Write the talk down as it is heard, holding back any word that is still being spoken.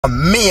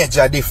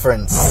major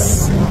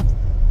difference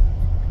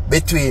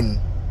between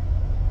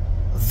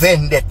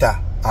Vendetta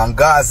and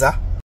Gaza.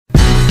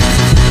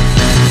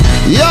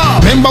 Yeah,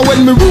 remember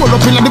when me roll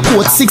up in the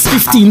court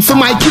 615 for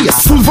my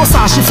case? Full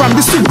Versace from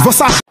the suit,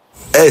 Versace.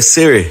 Hey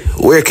Siri,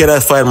 where can I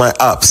find my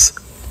apps?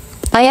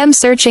 I am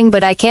searching,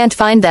 but I can't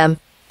find them.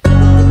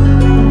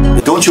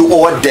 Don't you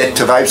owe a debt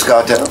to Vybz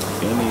Kartel?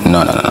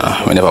 No.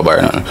 We never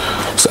borrow none.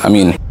 So, I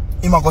mean...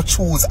 Him go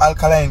choose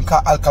Alkaline,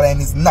 because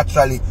Alkaline is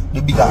naturally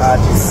the bigger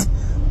artist.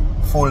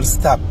 Full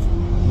stop.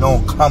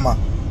 No comma.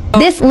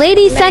 This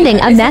lady sending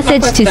a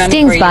message to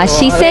Sting's boss.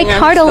 She say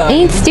Kartel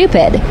ain't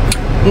stupid.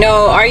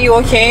 No, are you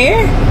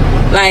okay?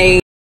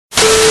 Like...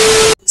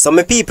 So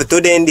my people,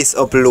 today in this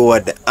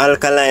upload,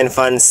 Alkaline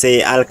fans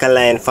say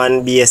Alkaline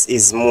fan base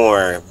is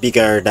more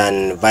bigger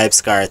than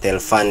Vybz Kartel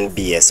fan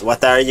base.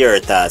 What are your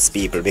thoughts,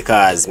 people?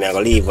 Because me I go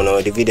leave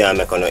the video and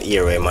make on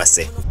hear what I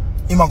say.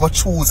 Him go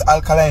choose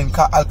Alkaline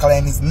because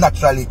Alkaline is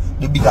naturally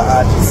the bigger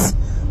artist.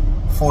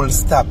 Full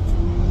stop.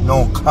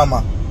 No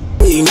comma.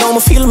 You know me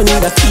feel me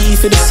need a key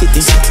for the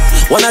city.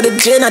 One of the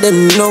gen of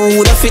them know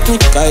would have fit me.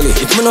 Kylie,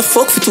 if me no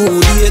fuck for 2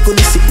 days, could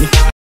sit me.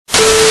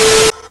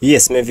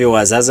 Yes, my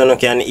viewers, as you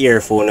can hear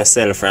for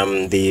yourself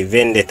from the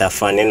Vendetta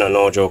fan, you know,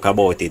 no joke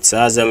about it.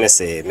 So as I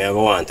say, I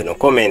want to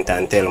comment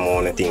and tell me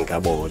what you think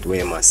about what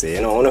I say.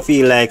 You know, I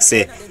feel like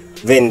say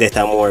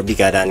Vendetta more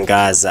bigger than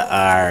Gaza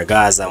or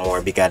Gaza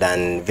more bigger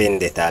than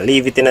Vendetta.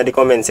 Leave it in the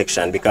comment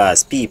section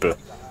because people,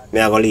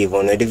 I go leave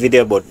on the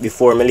video, but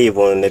before me leave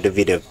on the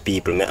video,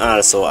 people, me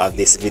also have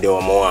this video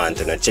I want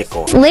to check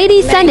out.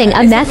 Lady sending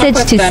a message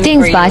to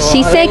Sting's boss.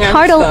 She say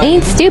Kartel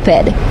ain't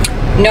stupid.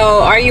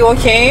 No, are you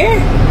okay?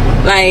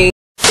 Like...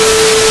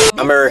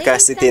 America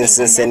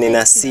citizens sending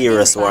a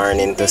serious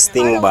warning to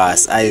Sting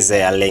boss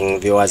Isaiah Ling,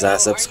 viewers and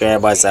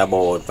subscribers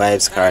about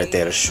Vybz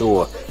Kartel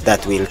show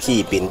that will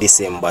keep in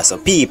December. So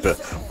people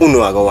who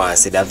know I go and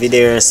see the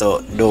video,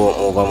 so don't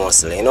over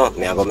muscle, you know.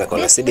 Me I go make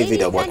on see the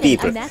video, but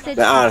people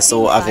we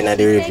also having a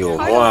review.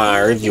 I want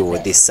to review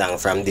this song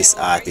from this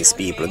artist,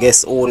 people.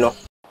 Guess who no?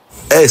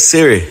 Hey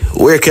Siri,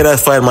 where can I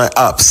find my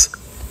apps?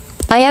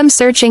 I am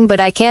searching, but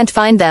I can't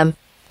find them.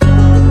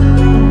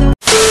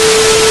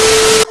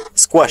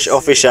 Squash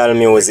official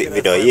music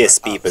video. Yes,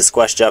 people,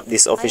 Squash drop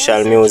this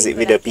official music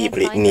video,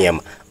 people, it name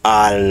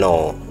All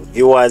Know.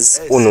 Viewers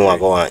who know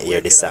go and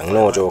hear this song,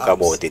 no joke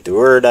about it.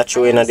 Word that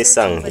you in the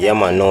song, yeah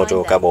man, no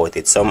joke about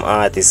it. Some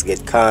artists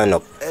get caught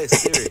up.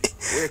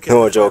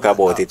 No joke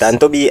about it. And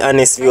to be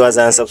honest, viewers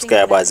and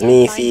subscribers,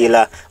 me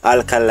feel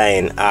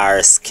Alkaline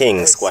are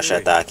king Squash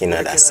attacking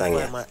at that song. You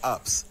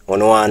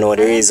want to know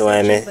the reason why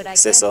I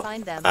say so?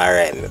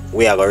 Alright,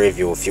 we are going to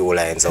review a few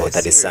lines out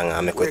of this song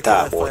and make we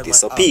talk about it.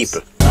 So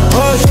people,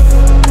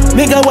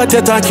 nigga, what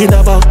you talking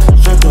about?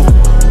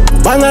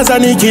 Bangers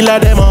and killer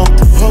them out.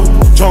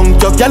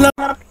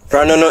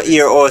 from no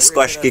hear all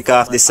Squash kick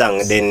off the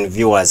song, then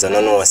viewers don't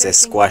know say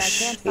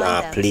Squash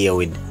nah play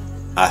with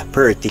a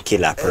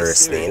particular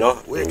person, you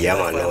know. Yeah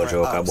man, no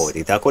joke about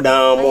it. I could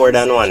have more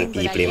than one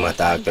people in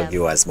talk to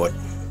viewers, but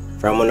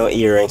from no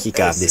hear and kick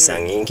off the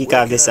song. You kick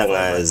off the song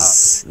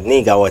as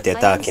nigga what you're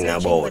talking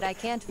about.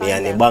 Me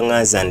and the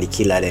bangers and the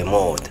killer them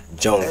out.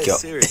 Junk you.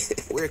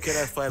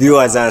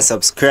 Viewers and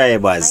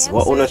subscribers,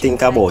 what you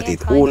think about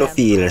it? Who no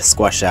feel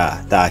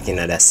Squasher talking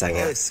at that song?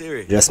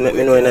 Just let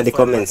me know in the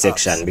comment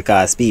section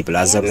because people,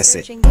 as I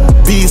say,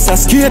 Vybz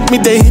skate me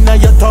day in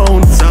your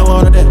town.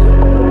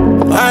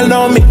 I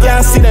know me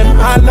can't see them.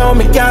 I know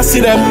me can't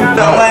see them.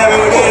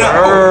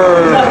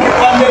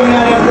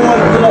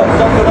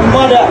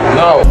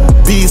 No.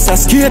 Vybz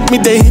skate me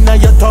day in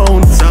your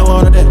town.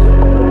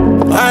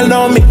 I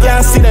know me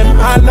can't see them.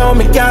 I know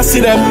me can't see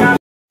them.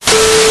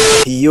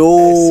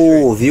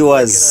 yo,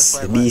 viewers,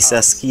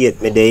 Vybz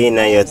skate me day in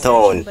your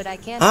town.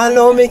 I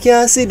know me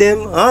can't see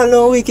them. I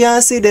know we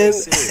can't see them.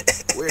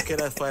 Where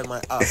can I find my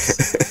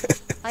apps?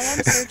 I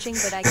am searching,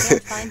 but I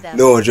can't find them.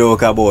 No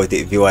joke about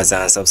it, viewers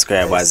and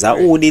subscribers.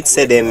 Who did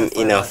say them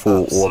in a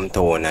full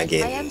hometown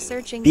again?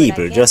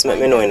 People, just let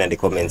me know in the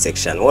comment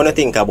section. What do you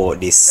think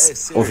about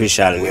this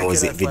official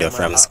music video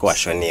from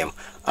Squash your name?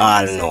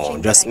 All know.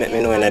 Just let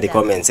me know in the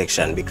comment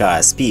section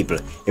because people,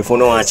 if you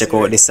don't want to check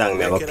out this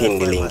song, I will pin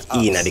the link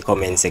in the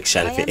comment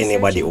section for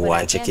anybody who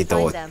want to check it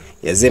out.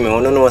 You see me,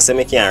 I don't know so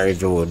I can't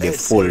review the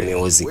full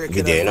music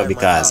video, you know,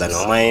 because I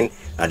don't mind.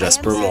 I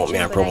just promote me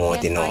and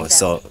promote it now.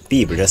 So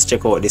people just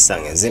check out this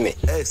song, you see me?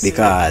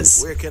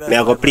 Because me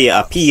I go play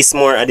a piece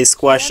more of the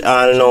Squash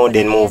all now,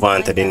 then move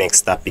on to the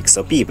next topic.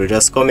 So people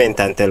just comment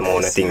and tell me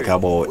what you think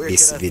about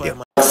this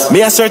video.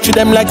 Me I search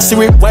them like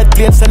Siri, white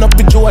plates send up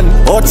the Joan.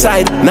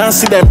 Outside, now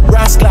see them,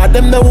 rascal,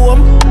 them the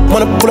home.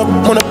 Pull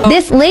up,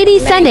 This lady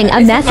sending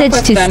a message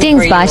to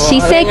Sting's boss. She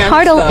say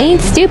Kartel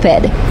ain't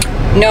stupid.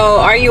 No,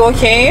 are you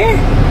okay?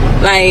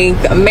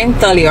 Like,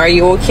 mentally, are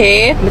you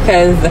okay?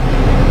 Because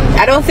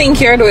I don't think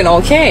you're doing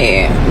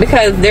okay.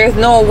 Because there's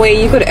no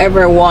way you could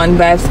ever want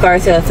Vybz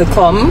Kartel to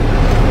come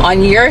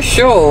on your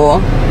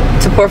show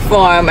to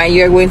perform and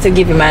you're going to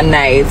give him a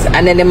night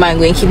and then the man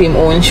going to keep him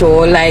own show.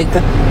 Like,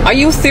 are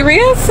you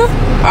serious?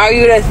 Or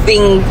you just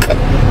think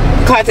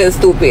Kartel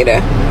stupid?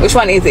 Which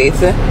one is it?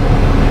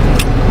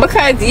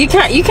 Because you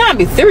can't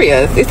be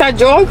serious. It's a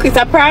joke. It's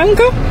a prank.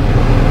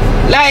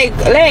 Like,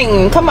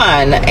 Leng, come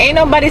on. Ain't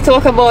nobody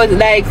talk about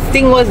like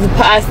Sting was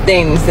past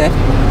tense.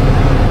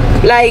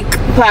 Like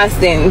past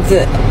tense.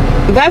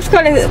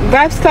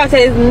 Vybz Kartel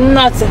is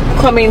not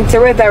coming to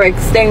resurrect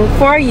Sting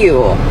for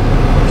you.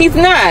 He's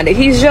not.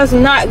 He's just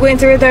not going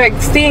to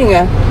resurrect Sting.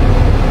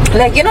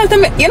 Like, you know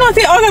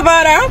all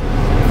about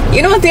her?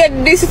 You know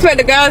disrespect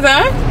the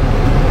Gaza?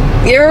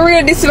 You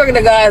really disrespect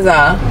the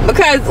Gaza.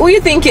 Because who you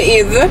think you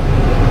is?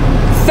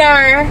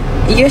 Sir,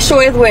 your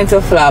show is going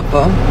to flop.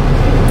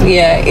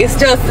 Yeah, it's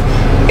just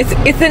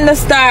it's in the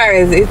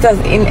stars. It's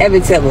just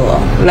inevitable.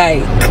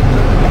 Like,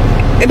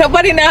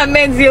 nobody now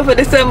meant you for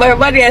December.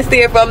 Everybody has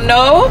stay from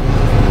now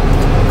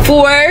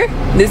for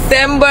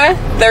December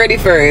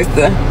 31st.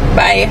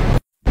 Bye.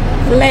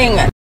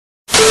 Leng.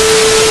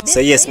 So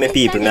yes, my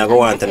people, now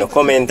go on to no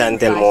comment and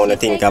tell me what you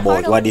think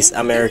about what this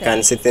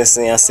American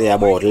citizen say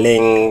about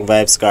Leng,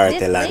 Vybz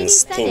Kartel and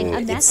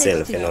Sting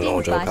itself. You know,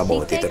 no joke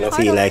about it. You don't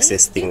feel like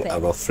this Sting a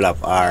go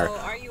flop or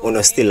you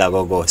know still a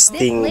go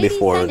Sting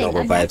before you know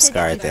go Vybz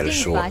Kartel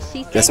show.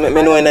 Just let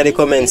me know in the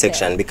comment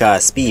section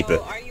because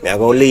people, I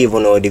go leave you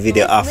know the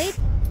video off.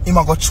 Him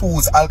a go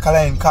choose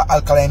Alkaline because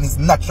Alkaline is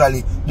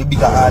naturally the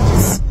bigger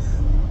artist.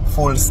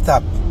 Full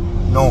stop.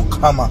 No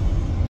comma.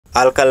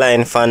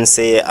 Alkaline fans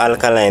say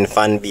Alkaline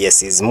fan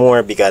base is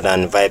more bigger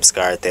than Vybz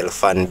Kartel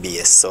fan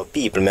base. So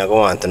people may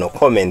go on to no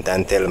comment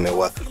and tell me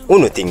what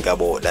you think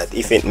about that,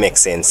 if it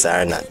makes sense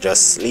or not.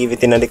 Just leave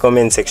it in the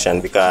comment section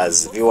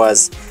because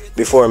viewers,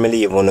 before me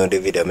leave on the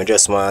video, I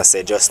just want to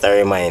say just a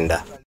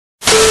reminder.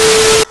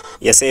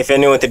 Yes, if you're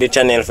new to the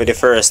channel for the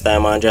first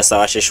time and just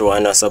watch the show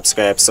and not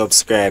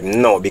subscribe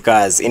no,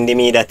 because in the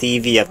media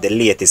TV of the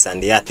latest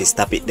and the artist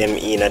topic them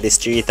in the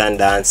street and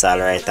dance all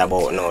right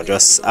about now.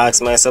 Just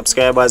ask my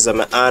subscribers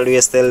and I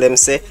always tell them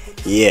say,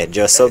 yeah,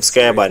 just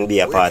subscribe and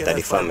be a part of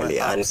the family.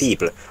 And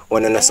people,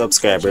 when you not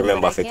subscribe,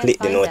 remember to click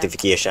the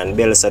notification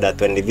bell so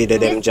that when the video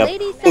them drop,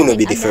 you will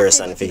be the first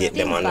and forget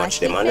them and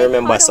watch them. And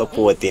remember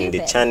supporting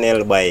the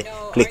channel by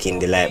clicking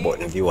the like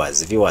button,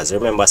 viewers.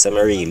 Remember some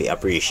I really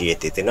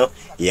appreciate it, you know.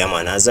 Yeah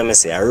man, as I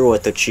say, I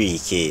road to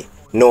 3K.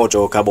 No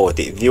joke about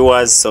it,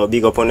 viewers. So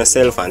big up on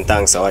yourself and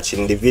thanks for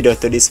watching the video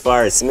to this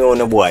far. It's me on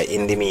the boy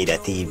in the media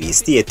TV.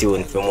 Stay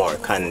tuned for more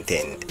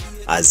content.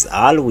 As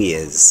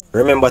always,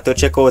 remember to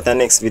check out the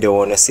next video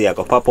when you see I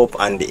go pop up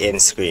on the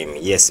end screen.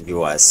 Yes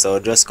viewers, so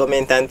just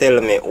comment and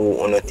tell me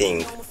who you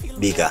think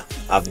bigger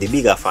of the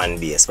bigger fan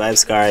base,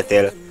 Vybz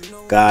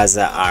Kartel,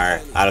 Gaza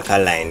or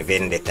Alkaline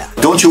Vendetta.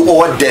 Don't you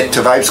owe a debt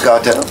to Vybz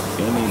Kartel?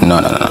 No,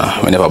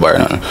 we never borrow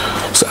none.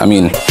 So I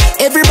mean,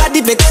 Everybody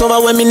vex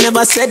over when me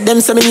never said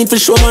them, so me need to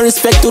show my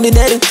respect to the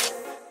dead.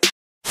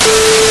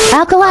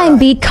 Alkaline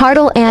beat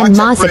Kartel and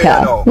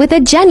Massacre with a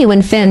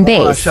genuine fan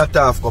base. Shut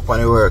off up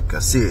on the work,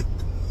 see it.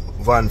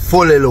 Van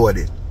fully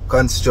loaded.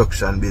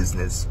 Construction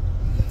business.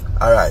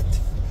 Alright.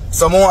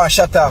 So I want to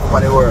shut off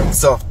on the work.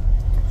 So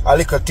a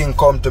little thing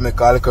come to me,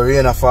 a little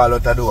rain fall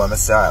out of do and I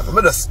say, let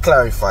me just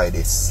clarify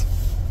this.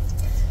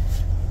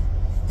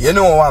 You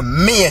know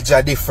one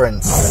major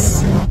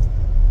difference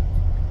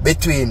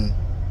between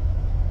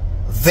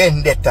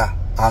Vendetta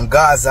and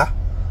Gaza?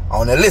 I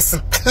want to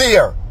listen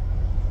clear.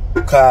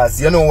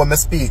 Because you know when I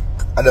speak,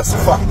 I just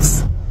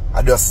facts.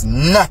 I just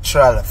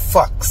natural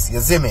facts. You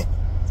see me?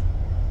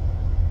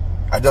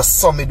 I just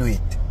saw me do it.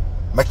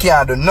 I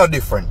can't do no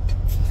different.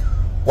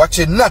 Watch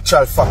a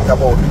natural fact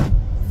about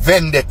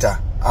Vendetta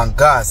and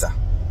Gaza.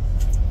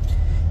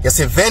 You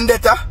see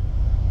Vendetta?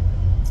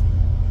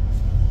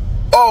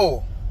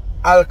 Oh,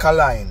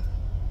 Alkaline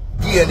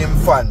gain him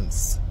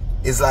fans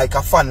is like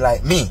a fan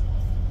like me.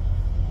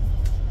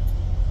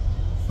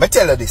 Me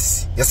tell you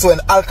this. You see when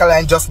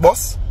Alkaline just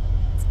bust?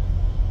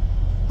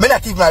 Me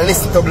not even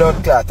listen to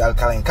Blood Clot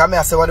Alkaline. Come here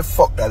and say what the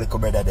fuck that little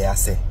brother there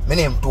say. Me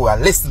name too, I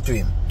listen to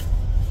him.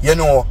 You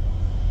know,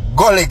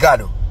 Gully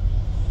Gado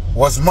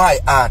was my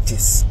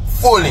artist.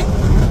 Fully.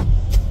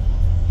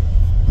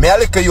 Me a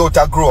little youth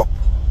a grow up.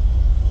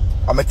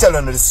 I'm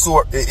telling you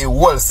the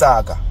whole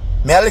saga.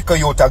 Me a little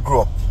youth a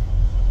grow up.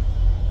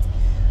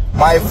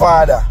 My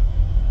father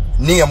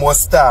name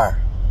was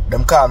Star.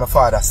 Them call my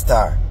father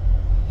Star.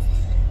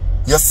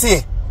 You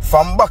see,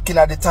 from back in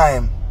at the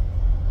time,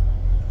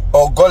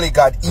 our Gully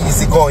got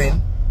easy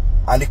going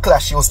and the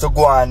clash used to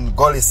go on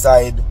Gully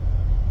side,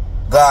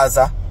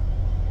 Gaza.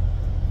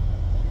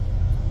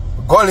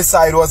 Gully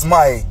side was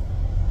my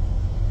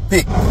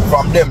pick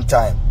from them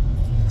time.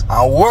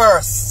 And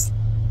worse,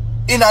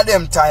 in a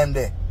them time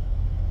there,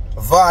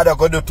 Vada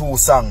go do two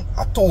song.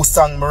 A two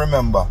song me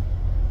remember.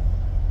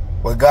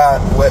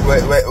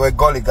 Where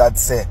Gully God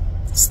say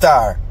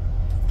Star.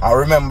 I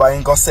remember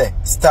him go say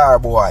Star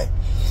boy.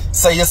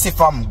 So you see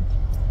from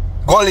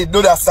Gully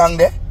do that song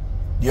there,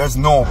 there's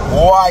no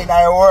boy in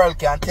the world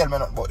can tell me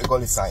nothing about the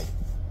Gully side.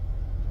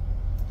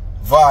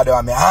 Vada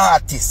I'm an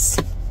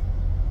artist.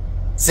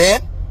 See?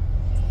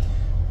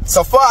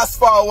 So fast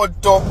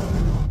forward to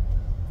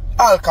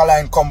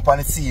Alkaline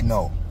company see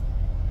now.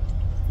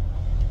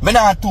 Me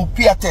not to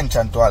pay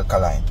attention to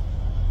Alkaline.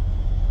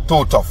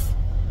 too tough.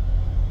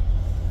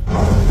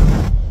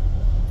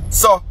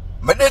 So,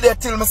 I did it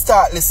till I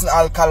start listening to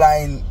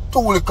Alkaline too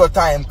little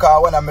time,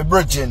 because when I'm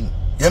bridging,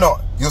 you know,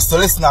 used to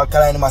listen to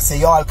Alkaline, I say,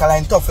 yo,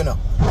 Alkaline tough, you know.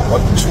 But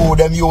through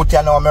them youth,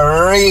 you know, I'm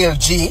a real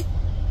G.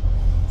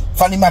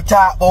 Funny me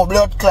talk about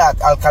blood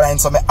clot Alkaline,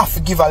 so I have to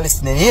give a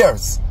listening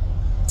ears.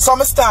 So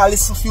I start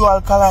listening to you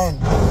Alkaline.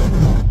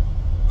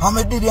 And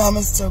I did it, and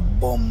I say,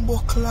 bumbo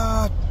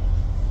clot.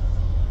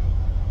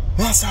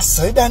 I say,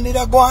 so you done did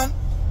that go on?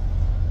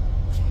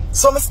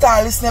 So I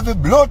start listening to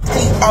blood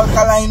clot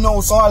Alkaline now.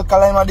 So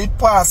Alkaline did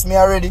pass me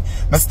already.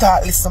 I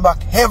start listening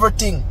back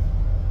everything.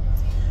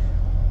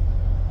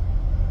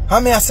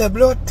 And I say,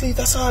 blood clot,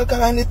 that's all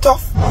Alkaline is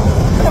tough.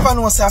 I never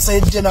know, say I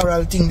say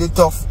general thing they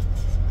tough.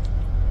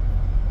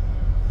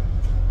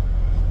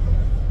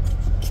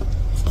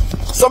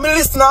 So me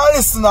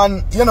listen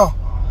and, you know,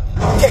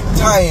 take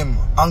time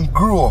and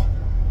grow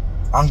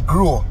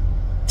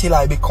till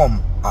I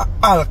become an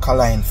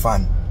Alkaline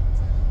fan.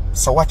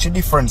 So watch the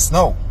difference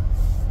now.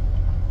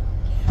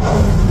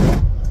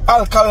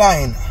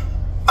 Alkaline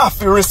have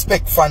to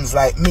respect fans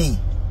like me.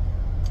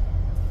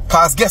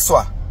 Cause guess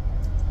what?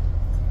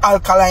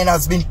 Alkaline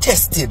has been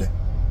tested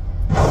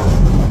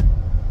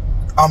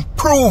and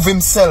prove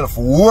himself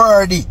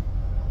worthy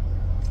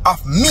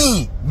of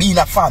me being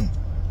a fan.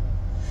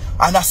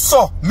 And I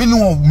saw, me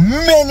know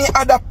many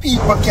other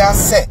people can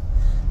say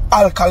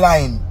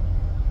Alkaline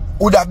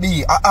would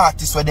be an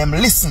artist where them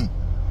listen,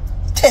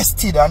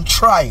 tested and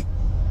try.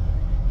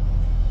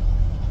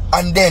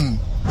 And then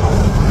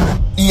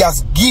he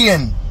has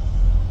gained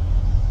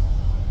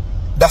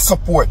the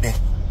support there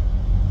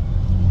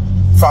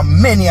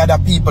from many other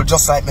people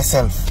just like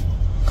myself.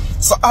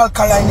 So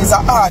Alkaline is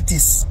an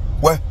artist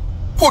where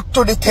put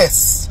to the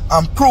test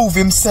and prove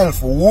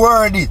himself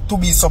worthy to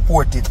be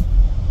supported.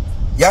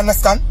 You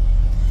understand?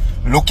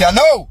 Look ya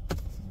now.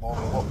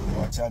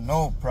 Watch ya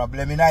now.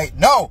 Problem in it.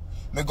 No.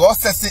 Me go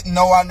say sitting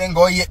now and then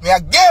go hit me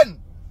again.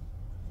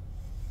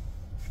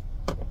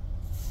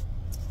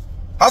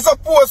 As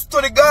opposed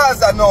to the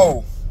Gaza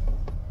now.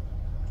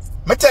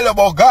 Me tell you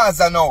about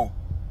Gaza now.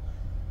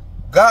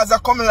 Gaza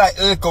coming like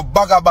a little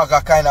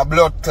bagga kind of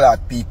blood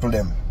clot people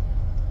them.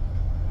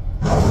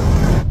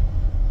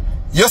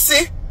 You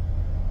see?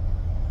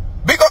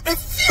 Big up the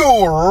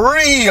few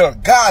real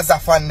Gaza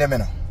fan them, you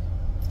know.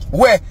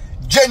 Where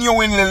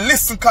genuinely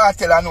listen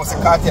Kartel and know say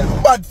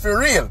Kartel bad for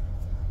real.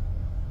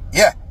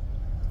 Yeah.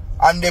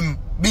 And them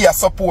be a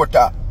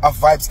supporter of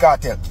Vybz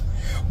Kartel.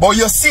 But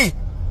you see,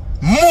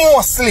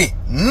 mostly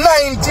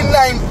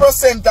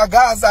 99% of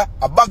Gaza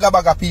are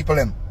bagga people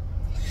them.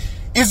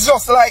 It's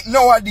just like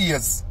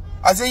nowadays,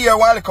 as you hear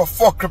one like a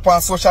fuck grip on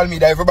social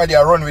media, everybody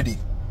are run with it.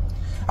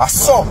 I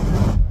saw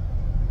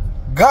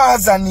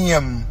Gaza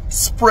name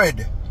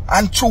spread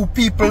and two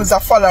people is a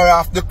follower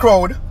of the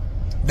crowd.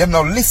 Them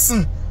now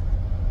listen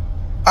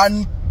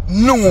and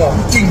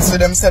know things for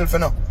themselves, you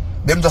know.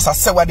 Them just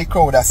say what the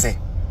crowd a say.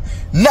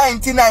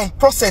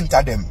 99%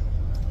 of them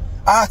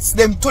ask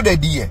them to the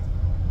day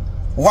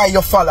why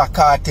you follow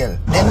Kartel.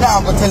 They now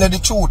I'm gonna tell you the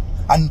truth.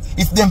 And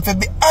if them to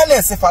be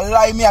honest, if I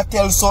lie me I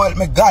tell so help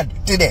me God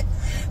today.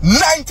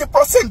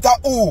 90%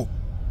 of who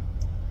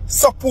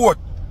support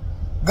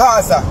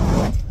Gaza.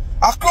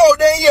 A crowd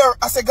they hear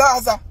I say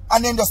Gaza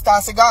and then just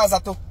start say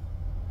Gaza too.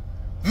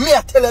 Me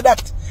I tell you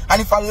that.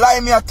 And if I lie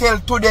me I tell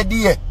to the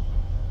day.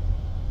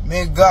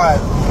 May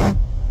God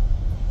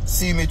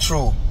see me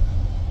through.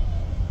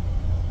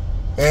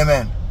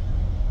 Amen.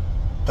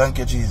 Thank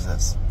you,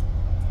 Jesus.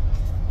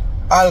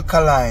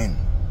 Alkaline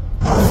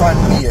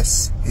fan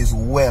base is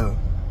well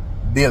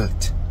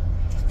built.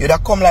 You da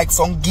come like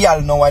some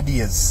girl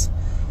nowadays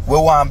we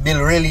want to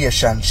build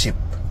relationship.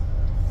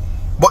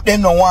 But they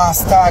don't want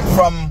to start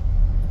from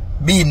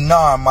being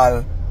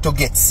normal to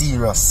get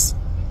serious.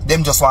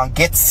 Them just want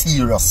to get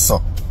serious,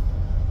 so.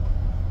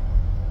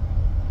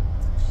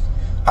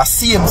 I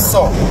see him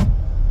so.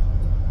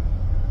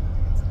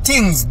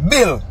 Things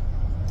build.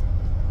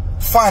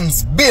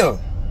 Fans build.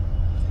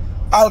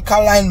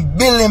 Alkaline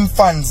build him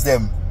fans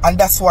them. And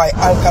that's why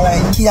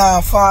Alkaline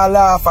can't fall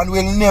off and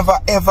will never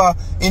ever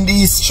in the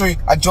history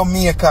of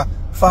Jamaica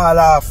fall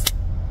off.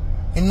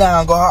 It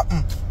not gonna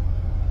happen.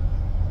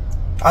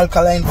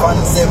 Alkaline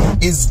fans them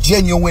is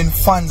genuine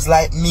fans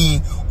like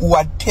me who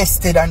had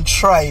tested and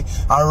tried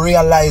and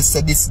realized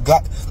that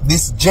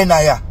this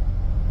Jenaya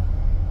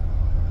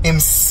him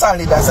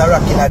solid as a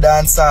rock in a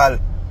dancehall.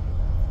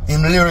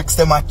 Him lyrics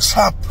them a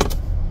chop.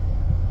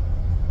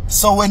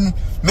 So when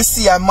me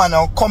see a man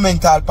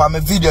comment on my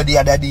video the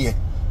other day,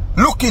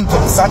 look into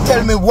this and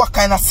tell me what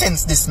kind of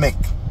sense this make.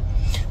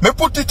 Me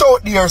put it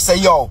out there say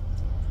yo,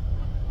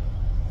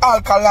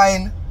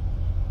 Alkaline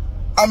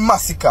and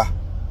Massacre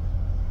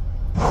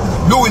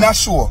doing a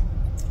show.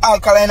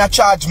 Alkaline a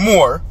charge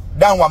more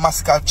than what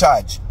Massacre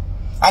charge.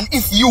 And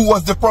if you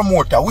was the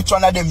promoter, which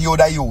one of them you would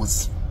have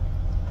used?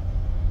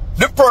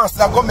 The person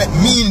that go make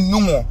me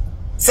know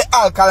say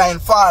Alkaline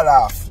fall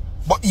off.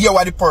 But hear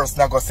what the person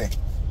that go say.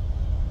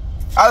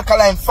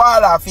 Alkaline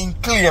fall off in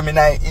claim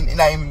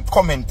in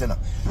comment, you know.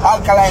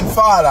 Alkaline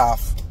fall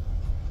off.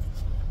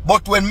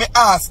 But when me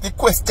asked,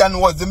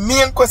 the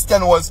main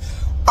question was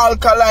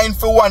Alkaline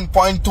for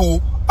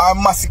 1.2 or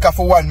Massacre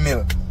for 1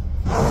 mil.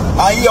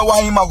 And hear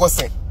what him a go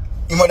say.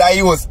 He might have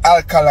used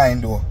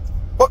Alkaline though.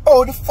 But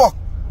how the fuck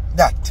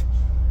that?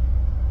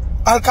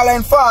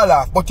 Alkaline fall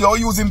off, but you're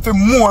using for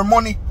more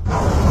money.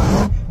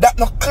 That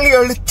not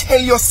clearly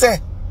tell you say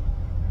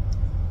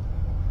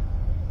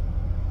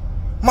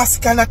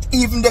Massacre not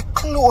even the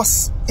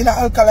close in the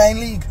Alkaline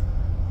league.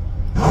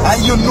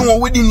 And you know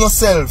within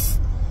yourself,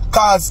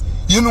 cause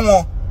you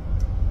know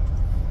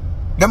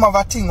them have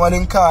a thing what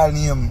them call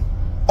name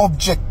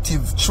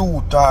objective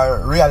truth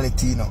or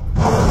reality, you know.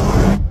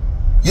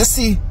 You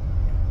see,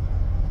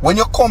 when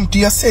you come to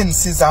your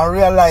senses and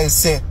realize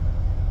say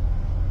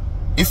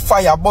if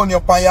fire burn you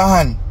on your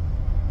hand,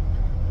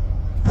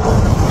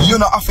 you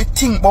don't have to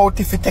think about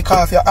if you take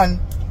off your hand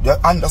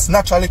just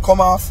naturally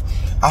come off.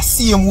 A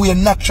same way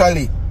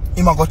naturally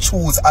him a go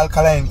choose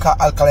Alkaline, because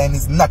Alkaline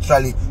is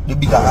naturally the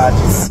bigger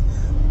artist.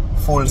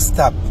 Full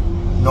stop.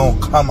 No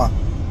comma.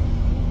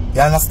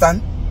 You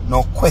understand?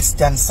 No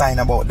question sign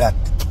about that.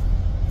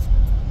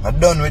 But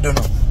done we don't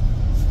know.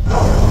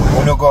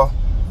 When you go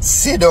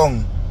sit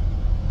down,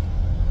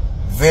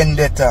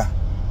 Vendetta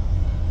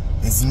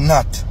is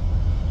not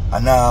a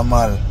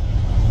normal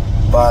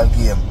ball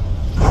game.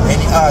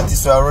 Any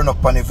artist who run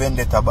up on a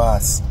Vendetta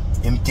boss,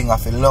 him think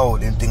of it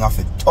loud, him think of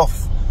it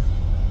tough.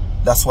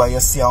 That's why you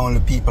see only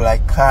people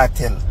like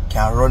Kartel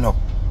can run up.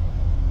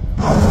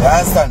 You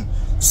understand?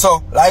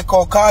 So, like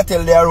how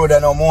Kartel there road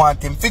and I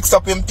want him fix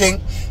up him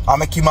thing and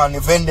make him on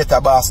the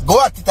Vendetta boss.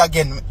 Go at it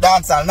again,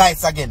 dance all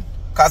nice again.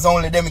 Cause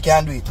only them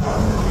can do it.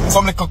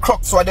 Some little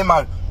crooks where them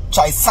all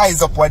try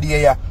size up what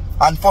they are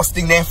and first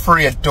thing they're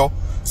afraid to.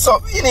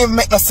 So it didn't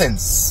make no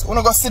sense. You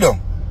don't go sit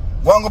down.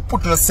 Go and go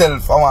put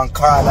yourself on one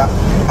corner,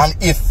 and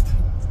if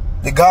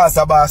the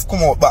Gaza boss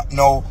come out back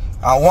now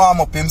and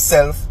warm up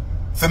himself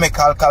to make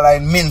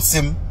Alkaline mince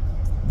him,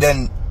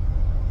 then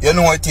you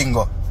know what thing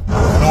go. You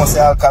know say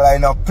Alkaline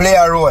now play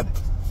a road.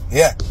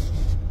 Yeah.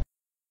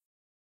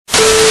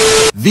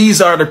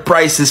 These are the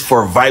prices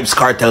for Vybz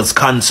Kartel's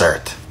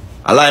concert.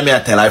 Allow me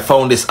to tell, I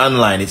found this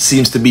online. It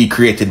seems to be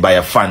created by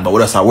a fan, but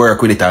we just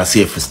work with it and see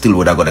if we still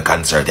would have got a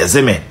concert. You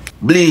see me?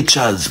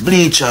 Bleachers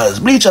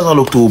don't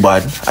look too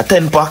bad. A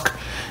 10-pack.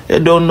 You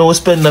don't know,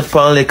 spend that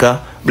pound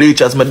liquor.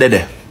 Bleachers me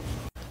dede.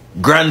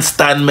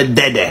 Grandstand me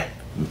dede.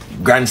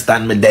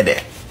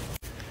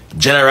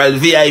 General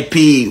VIP.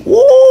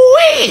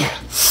 Woo-wee!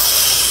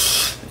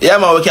 Yeah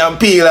man, we can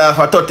peel off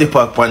a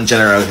 30-pack on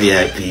General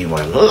VIP,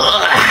 man.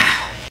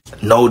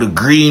 Now the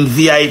green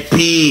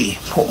VIP.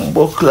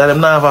 Buckler,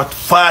 them not have a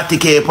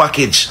 40k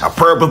package. A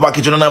purple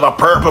package, you don't have a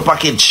purple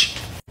package.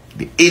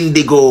 The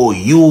indigo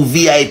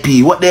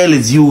UVIP. What the hell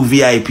is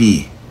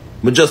UVIP?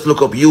 We just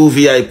look up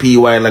UVIP a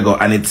while ago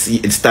and it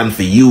stands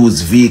for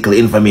Used Vehicle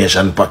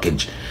Information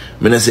Package.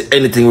 I don't see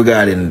anything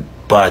regarding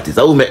parties.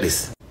 I will make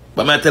this.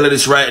 But I'm tell you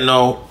this right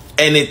now.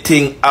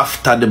 Anything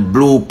after the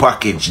blue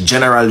package,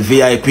 General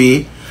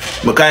VIP,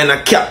 I kind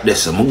of cap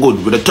this. I'm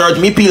good. With the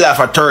 30, me peel off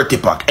a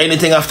 30-pack.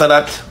 Anything after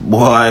that,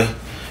 boy,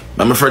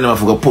 my friend have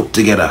to go put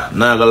together.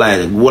 Not gonna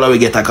lie, what do we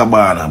get a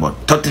cabana? But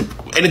 30,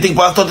 anything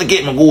past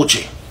 30k, my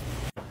Gucci.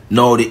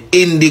 Now the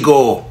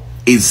indigo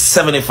is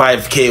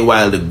 75k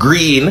while the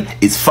green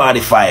is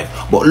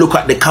 45. But look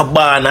at the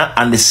cabana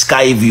and the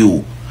sky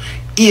view.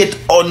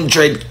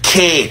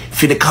 800k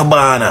for the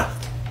cabana.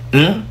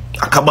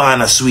 A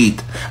cabana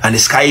suite. And the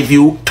sky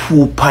view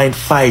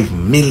 2.5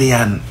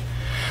 million.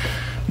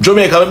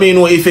 Jamaica, let me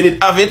know if you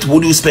did have it,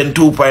 would you spend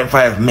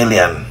 2.5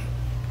 million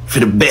for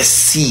the best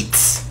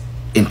seats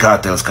in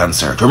Kartel's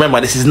concert? Remember,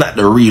 this is not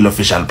the real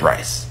official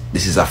price.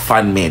 This is a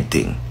fan-made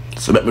thing.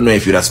 So let me know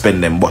if you'd have spent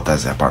them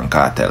butters upon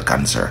Kartel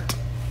concert.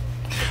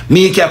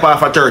 Me cap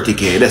off a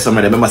 30k. There's some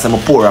of them.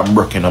 I'm poor and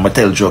broken. I'm a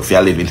tell joke for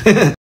a living.